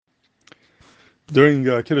During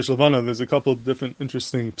Kiddush Levana, there's a couple of different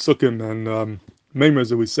interesting psukim and memers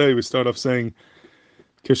that we say. We start off saying,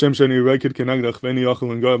 "Keshem sheni reikid kenagdach v'eni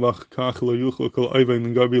yachol and garbach kach lo yuchol kol oivim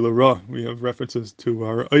and garbi l'ra." We have references to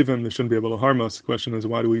our oivim; they shouldn't be able to harm us. The question is,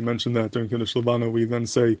 why do we mention that during Kiddush Levana? We then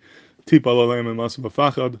say, "Tipal aleim and masu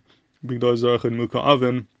b'fachad b'gdor zarach and muka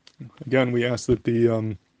avin." Again, we ask that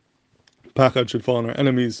the pachad should fall on our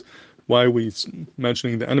enemies. Why are we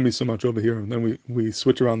mentioning the enemy so much over here? And then we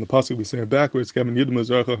switch around the pasuk. We say it backwards. Why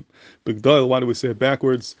do we say it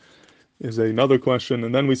backwards? Is another question.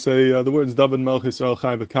 And then we say the words David Melch Israel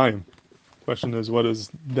Chai וקיים. Question is, what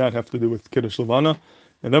does that have to do with Kiddush Levana?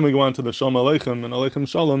 And then we go on to the Shalom Aleichem and Aleichem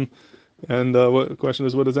Shalom. And the question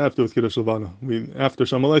is, what does that have to do with Kiddush Levana? After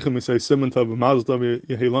Shalom Aleichem, we say Siman Tov V'Mazel Tov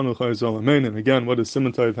Yeheilanu Chai Yisrael Amen. And again, what does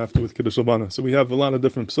Siman Tov have to do with Kiddush Levana? So we have a lot of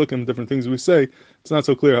different psukim, different things we say. It's not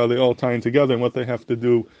so clear how they all tie in together and what they have to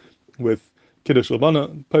do with Kiddush Levana.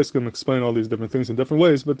 Paiskim explain all these different things in different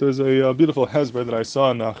ways, but there's a beautiful hezbollah that I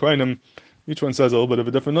saw in the Achrayim. Each one says a little bit of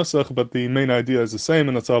a different nusach, but the main idea is the same,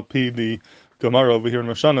 and that's all the Gemara over here in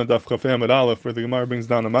Rosh Hashana, Daf Chafei Amud Aleph, where the Gemara brings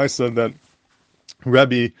down a Maisa that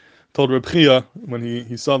Rebbe told Reb Chia when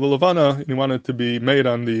he saw the Levana, and he wanted to be made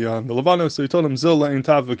on the Levana, so he told him, Zil Ein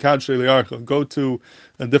Tav v'Kadshe Li'archa, go to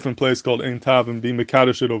a different place called Ein Tav and be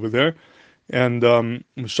Mekadosh it over there. And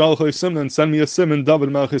Shalach Siman, send me a Siman, David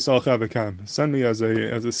Melch Yisrael Chai וקיים. Send me as a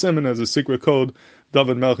Siman, as a secret code,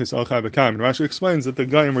 David Melch Yisrael Chai וקיים. And Rashi explains that the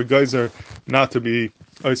Gayim were geyser not to be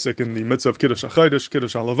Isaac in the midst of Kiddush HaChaydish,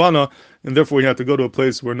 Kiddush HaLevana, and therefore he had to go to a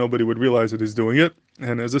place where nobody would realize that he's doing it.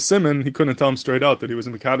 And as a Siman, he couldn't tell him straight out that he was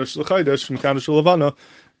in the Kaddish HaChaydish and Kaddish HaLevana,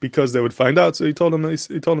 because they would find out. So he told him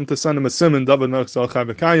to send him a Siman, David Melch Yisrael Chai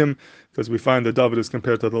וקיים, because we find that David is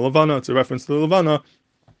compared to the Levana. It's a reference to the Levana.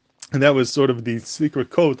 And that was sort of the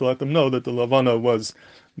secret code to let them know that the Levana was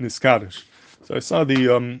Niskadish. So I saw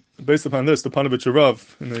based upon this, the Parparos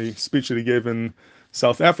HaDaf, in a speech that he gave in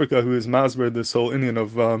South Africa, who is masber this whole Indian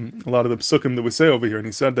of a lot of the psukim that we say over here. And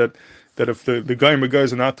he said that if the Gayim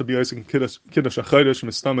guys are not to be Isaac Kiddush HaChaydish,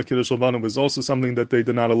 Mistama Kiddush Levana was also something that they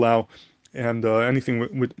did not allow. And anything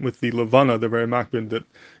with the Levana, the very makbid that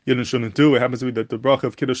Yidden shouldn't do. It happens to be that the bracha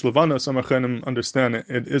of Kiddush Levana, some Achanim understand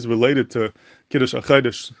it is related to Kiddush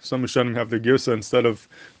HaChaydish. Some Achanim have the girsa instead of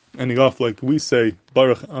ending off like we say,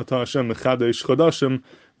 Baruch Ata Hashem Mechadesh Chodashim,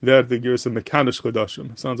 there the girsa Mekadesh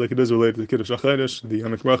Chodashim. Sounds like it is related to Kiddush HaChaydish. The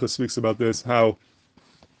Amek Bracha speaks about this, how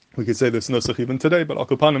we could say this nusach even today, but Al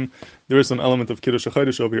Kapanim, there is some element of Kiddush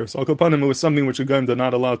HaChaydish over here. So Al Kapanim, it was something which a Gayim did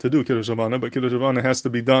not allow to do, Kiddush Levana, but Kiddush Levana has to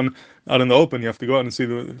be done out in the open. You have to go out and see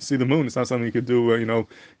the moon. It's not something you could do,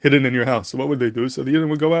 hidden in your house. So what would they do? So the Yidden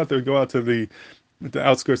would go out there, go out to the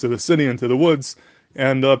outskirts of the city, into the woods,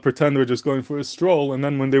 and pretend they were just going for a stroll, and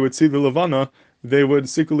then when they would see the Levana, they would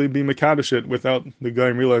secretly be Mekadosh it without the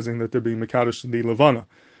Gayim realizing that they're being Mekadosh the Levana.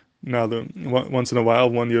 Now, once in a while,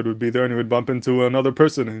 one Yid would be there and he would bump into another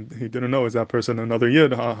person, and he didn't know, is that person another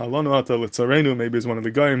Yid? Maybe it's one of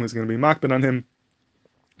the Gayim who's going to be makbid on him.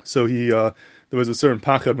 So there was a certain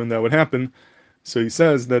pachad when that would happen. So he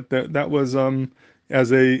says that was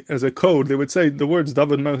as a code. They would say the words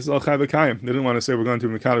David Melch Yisrael Chai וקיים. They didn't want to say we're going to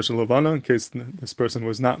Mekadosh and Levana in case this person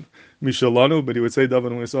was not Mishalanu, but he would say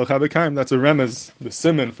David Melch Yisrael Chai וקיים. That's a remez, the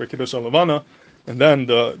siman for Kiddush Levana. And then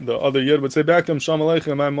the other Yid would say back to him, Shalom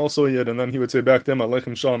Aleichem, I'm also a Yid. And then he would say back to him,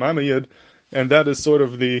 Aleichem Shalom, I'm a Yid. And that is sort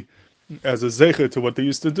of as a zecher to what they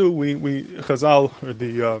used to do. We Chazal, or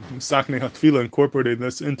the Saknei HaTfilah, incorporated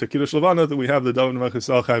this into Kiddush Levana, that we have the David Melch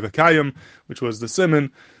Yisrael Chai וקיים, which was the siman,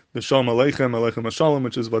 the Shalom Aleichem, Aleichem Shalom,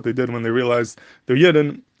 which is what they did when they realized they're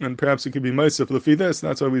Yidden, and perhaps it could be Meisif Lefi this.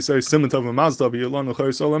 That's why we say Siman Tov V'Mazel Tov Yeheilanu Chai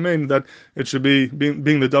Yisrael Amen, that it should be,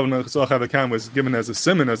 being the David Melch Yisrael Chai וקיים was given as a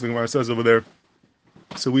siman, as the Gemara says over there.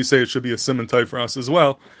 So we say it should be a siman type for us as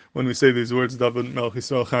well when we say these words David Melch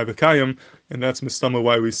Yisrael Chai וקיים, and that's mistama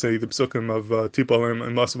why we say the psukim of Tipal and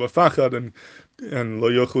Masu b'Fachad and Lo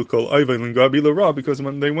Yochlu Kol Oivim and Garbi l'Ra, because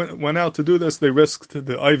when they went out to do this, they risked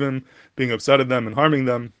the Oivim being upset at them and harming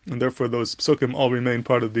them, and therefore those psukim all remain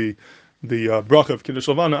part of the bracha of Kiddush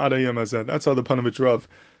Levana ad hayom hazeh. That's how the Parparos HaDaf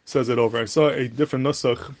says it over. I saw a different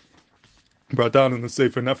nusach brought down in the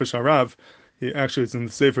Sefer Nefesh Harav. It's in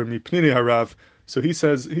the Sefer Mipnini Harav. So he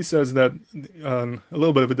says that a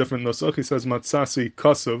little bit of a different nusach. He says Matsasi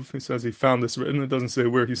Kasav. He says he found this written. It doesn't say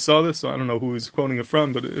where he saw this, so I don't know who he's quoting it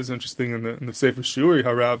from, but it is interesting in the Sefer Shiuri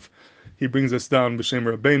Harav. He brings this down B'Shem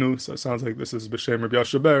Rabbeinu, so it sounds like this is B'Shem Rabbi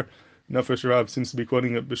Yashaber. Nefesh Harav seems to be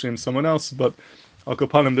quoting it B'Shem someone else, but Al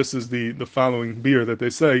Kapanim, this is the following beer that they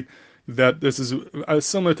say, that this is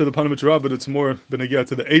similar to the Parparos HaDaf, but it's more benegea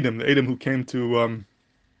to the Edom who came to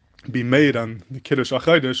be made on the Kiddush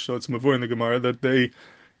HaChaydish. So it's mavur in the Gemara that they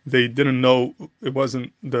they didn't know it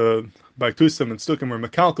wasn't the Baiktusim and Stukim or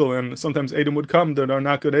Mekalkel, and sometimes Edom would come that are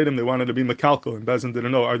not good Edom. They wanted to be Mekalkel, and Bezin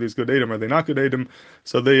didn't know, are these good Edom, are they not good Edom?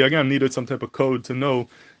 So they, again, needed some type of code to know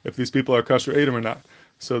if these people are kosher Edom or not.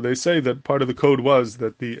 So they say that part of the code was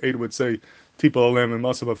that the Edom would say, Tipal Olam and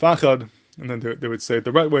Masav Afachad, and then they would say it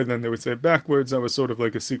the right way, then they would say it backwards. That was sort of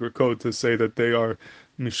like a secret code to say that they are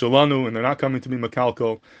Mishalanu and they're not coming to be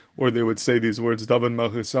Makalkal, or they would say these words David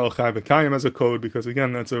Wishlach וקיים as a code, because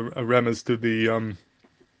again that's a remez to the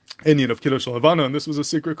Indian of Kiddush Levana, and this was a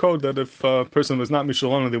secret code that if a person was not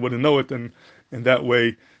Mishalanu, they wouldn't know it, and in that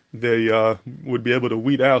way they would be able to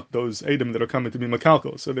weed out those Edom that are coming to be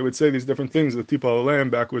Makalkal. So they would say these different things, the Tipal Olam,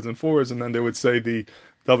 backwards and forwards, and then they would say the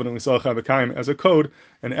David Wishlach וקיים as a code,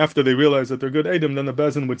 and after they realized that they're good Edom, then the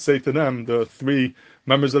Bezin would say to them, the three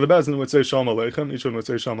members of the Bezin would say Shalom Aleichem, each one would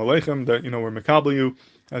say Shalom Aleichem, that, we're Mekabel you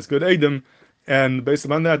as good Edom, and based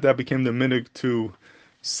upon that, that became the minig to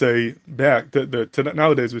say back,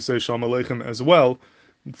 nowadays we say Shalom Aleichem as well,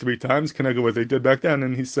 3 times, connected what they did back then,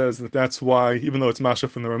 and he says that that's why, even though it's Masha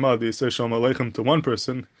from the Ramah, they say Shalom Aleichem to one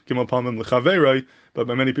person, Gimel Palmim L'Chaverai, but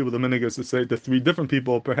by many people the minig is to say to 3 different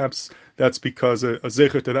people. Perhaps that's because a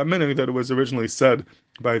zecher to that minig that it was originally said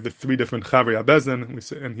by the 3 different Chavrei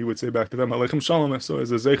HaBezin, and he would say back to them Aleichem Shalom. So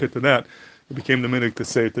as a zecher to that, it became the minig to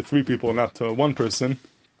say to 3 people, not to one person.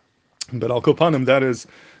 But Al Kopanim, that is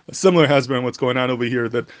a similar hasbara in what's going on over here,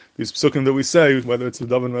 that these psukim that we say, whether it's the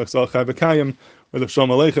David Wishlach וקיים or the Shalom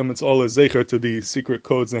Aleichem, it's all a zecher to the secret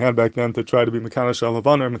codes they had back then to try to be Mekadosh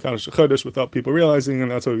Al-Havana or Mekadosh Chodesh without people realizing,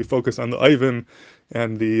 and that's why we focus on the Ivim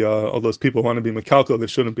and the all those people who want to be Mekalkel. They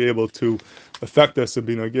shouldn't be able to affect us and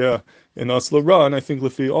be Nagea in us L'Ra. And I think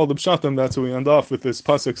Lefi all the Pshatim, that's where we end off with this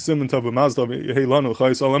pasuk Siman Tov Mazdav Yehei Lanu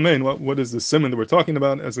Chayis Alamein. What is the Siman that we're talking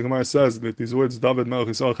about? As the Gemara says, that these words David Melech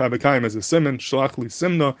Yisrael וקיים as a Siman, Shlach Li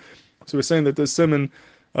Simna. So we're saying that this Siman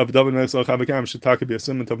of David Melech Yisrael וקיים should talk to be a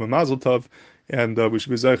Siman Tov Mazel Tov, and we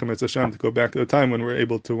should be Zeichem Etz Hashem to go back to the time when we're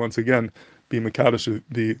able to once again be Mekadosh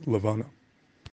the Levana.